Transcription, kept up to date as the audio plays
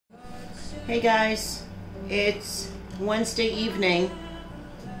Hey guys, it's Wednesday evening,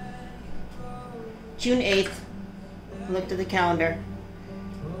 June 8th. I looked at the calendar.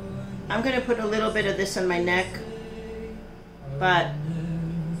 I'm going to put a little bit of this on my neck, but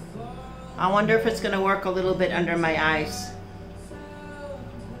I wonder if it's going to work a little bit under my eyes.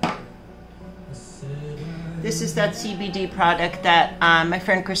 This is that CBD product that my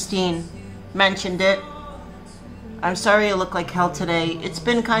friend Christine mentioned it. I'm sorry I look like hell today. It's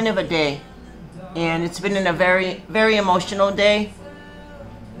been kind of a day, and it's been a very, very emotional day.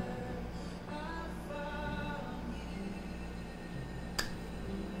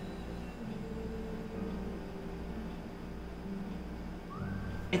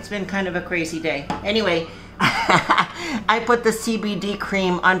 It's been kind of a crazy day. Anyway, I put the CBD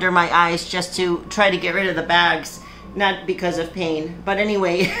cream under my eyes just to try to get rid of the bags, not because of pain. But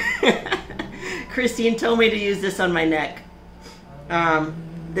anyway, Christine told me to use this on my neck.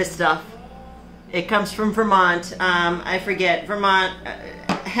 This stuff. It comes from Vermont. I forget, Vermont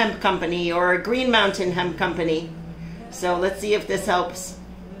Hemp Company or Green Mountain Hemp Company. So let's see if this helps,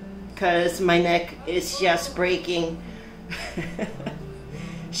 because my neck is just breaking.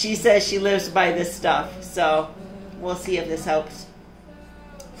 She says she lives by this stuff, so we'll see if this helps.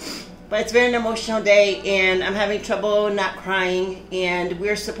 But it's been an emotional day, and I'm having trouble not crying, and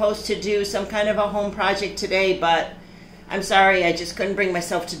we're supposed to do some kind of a home project today, but I'm sorry, I just couldn't bring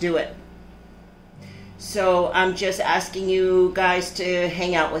myself to do it. So I'm just asking you guys to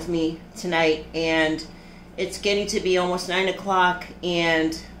hang out with me tonight, and it's getting to be almost 9 o'clock,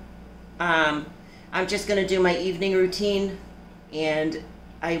 and I'm just going to do my evening routine, and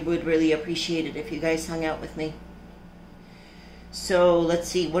I would really appreciate it if you guys hung out with me. So let's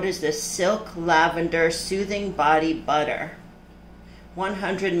see, what is this? Silk Lavender Soothing Body Butter.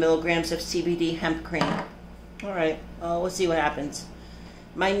 100 milligrams of CBD hemp cream. All right, we'll see what happens.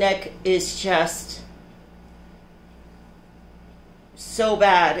 My neck is just so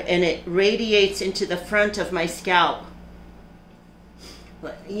bad, and it radiates into the front of my scalp.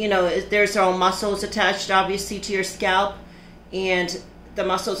 You know, there's all muscles attached, obviously, to your scalp, and the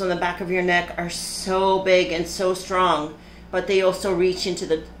muscles on the back of your neck are so big and so strong, but they also reach into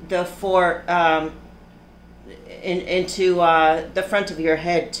the front of your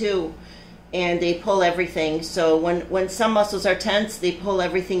head too, and they pull everything. So when some muscles are tense, they pull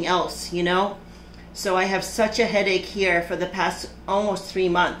everything else, you know. So I have such a headache here for the past almost 3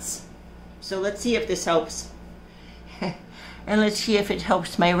 months. So let's see if this helps. And let's see if it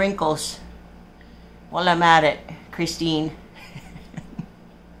helps my wrinkles while I'm at it, Christine.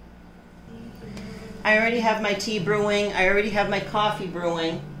 I already have my tea brewing. I already have my coffee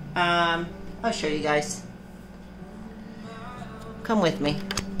brewing. I'll show you guys. Come with me.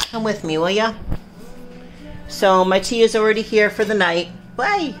 Come with me, will ya? So my tea is already here for the night.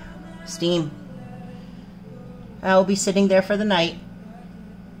 Bye! Steam. I'll be sitting there for the night.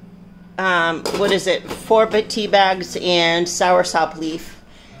 What is it? 4-bit tea bags and soursop leaf.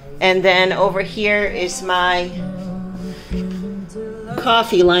 And then over here is my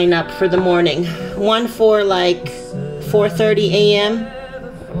coffee lineup for the morning. One for like 4:30 a.m.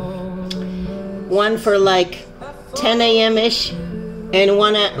 One for like 10 a.m. ish, and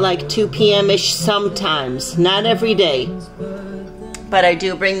one at like 2 p.m. ish sometimes. Not every day, but I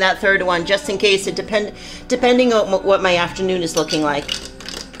do bring that third one just in case. It depending on what my afternoon is looking like.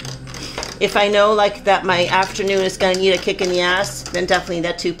 If I know like that my afternoon is going to need a kick in the ass, then definitely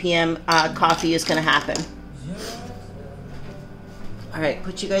that 2 p.m. Coffee is going to happen. All right,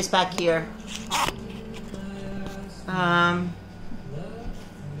 put you guys back here.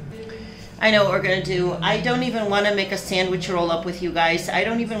 I know what we're gonna do. I don't even want to make a sandwich roll up with you guys. I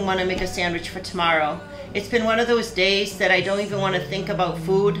don't even want to make a sandwich for tomorrow. It's been one of those days that I don't even want to think about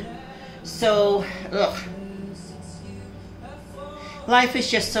food. So, ugh. Life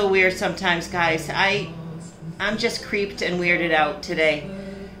is just so weird sometimes, guys. I'm just creeped and weirded out today.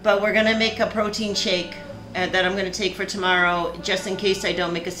 But we're gonna make a protein shake that I'm going to take for tomorrow, just in case I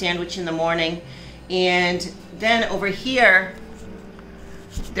don't make a sandwich in the morning. And then over here,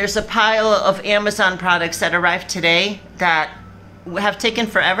 there's a pile of Amazon products that arrived today that have taken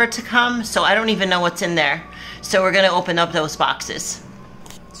forever to come, so I don't even know what's in there. So we're going to open up those boxes.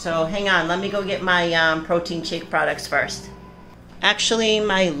 So hang on, let me go get my protein shake products first. Actually,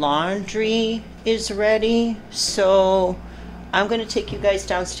 my laundry is ready, so I'm going to take you guys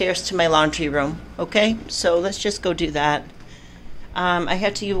downstairs to my laundry room, okay? So let's just go do that. I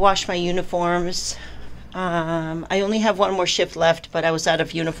had to wash my uniforms. I only have one more shift left, but I was out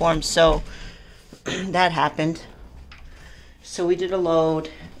of uniforms, so that happened. So we did a load,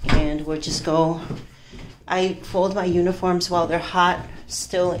 and we'll just go. I fold my uniforms while they're hot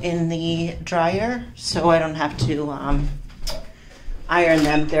still in the dryer, so I don't have to iron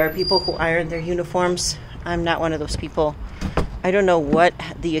them. There are people who iron their uniforms. I'm not one of those people. I don't know what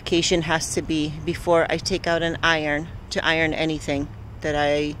the occasion has to be before I take out an iron to iron anything that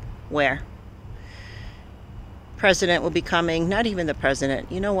I wear. President will be coming. Not even the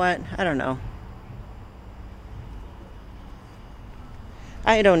president. You know what? I don't know.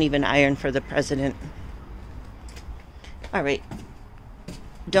 I don't even iron for the president. All right.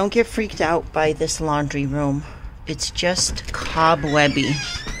 Don't get freaked out by this laundry room. It's just cobwebby.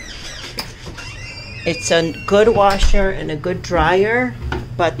 It's a good washer and a good dryer,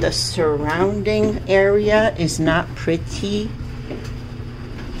 but the surrounding area is not pretty.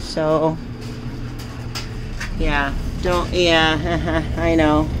 So, yeah, I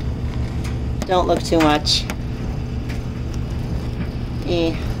know. Don't look too much.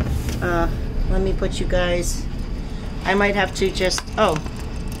 Let me put you guys, I might have to just, I'll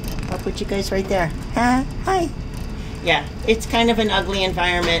put you guys right there. Hi. Yeah, it's kind of an ugly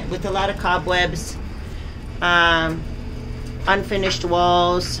environment with a lot of cobwebs, unfinished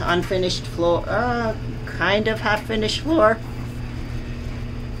walls, unfinished floor, kind of half-finished floor,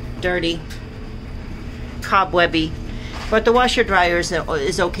 dirty, cobwebby. But the washer dryer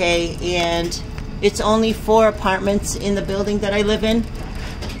is okay, and it's only 4 apartments in the building that I live in.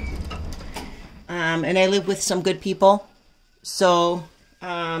 And I live with some good people. So,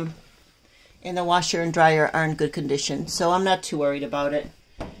 and the washer and dryer are in good condition. So I'm not too worried about it.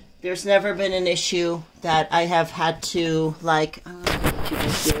 There's never been an issue that I have had to, like, you can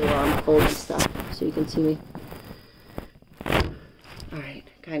see while I'm folding stuff so you can see me. Alright,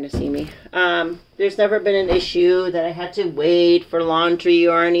 kind of see me. There's never been an issue that I had to wait for laundry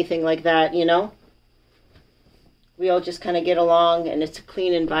or anything like that, you know? We all just kind of get along, and it's a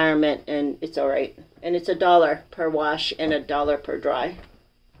clean environment, and it's all right. And it's $1 per wash and $1 per dry.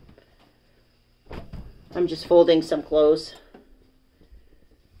 I'm just folding some clothes.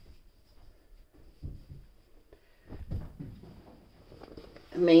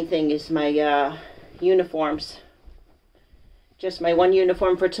 The main thing is my uniforms. Just my one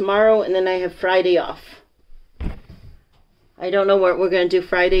uniform for tomorrow, and then I have Friday off. I don't know what we're going to do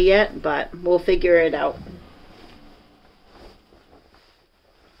Friday yet, but we'll figure it out.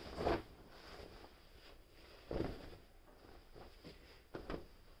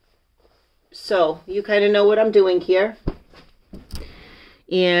 So you kind of know what I'm doing here.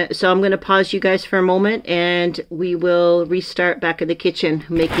 And so I'm going to pause you guys for a moment, and we will restart back in the kitchen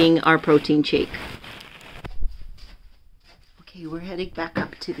making our protein shake. Okay, we're heading back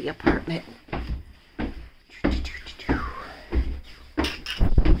up to the apartment.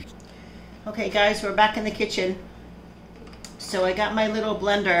 Okay guys, we're back in the kitchen. So I got my little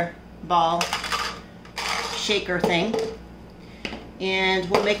blender ball shaker thing. And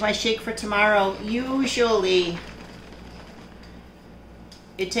we'll make my shake for tomorrow. Usually,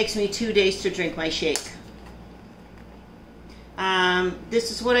 it takes me 2 days to drink my shake. This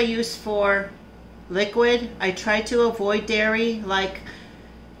is what I use for liquid. I try to avoid dairy. Like,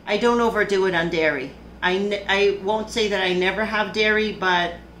 I don't overdo it on dairy. I won't say that I never have dairy,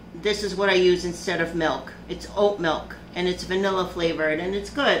 but this is what I use instead of milk. It's oat milk, and it's vanilla flavored, and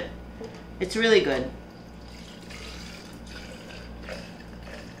it's good. It's really good.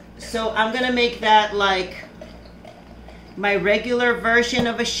 So I'm gonna make that like my regular version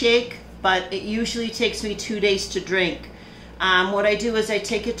of a shake, but it usually takes me 2 days to drink. What I do is I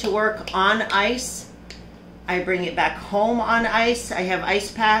take it to work on ice. I bring it back home on ice. I have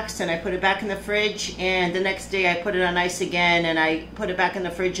ice packs, and I put it back in the fridge, and the next day I put it on ice again, and I put it back in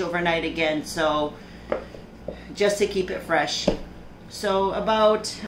the fridge overnight again, so just to keep it fresh. So about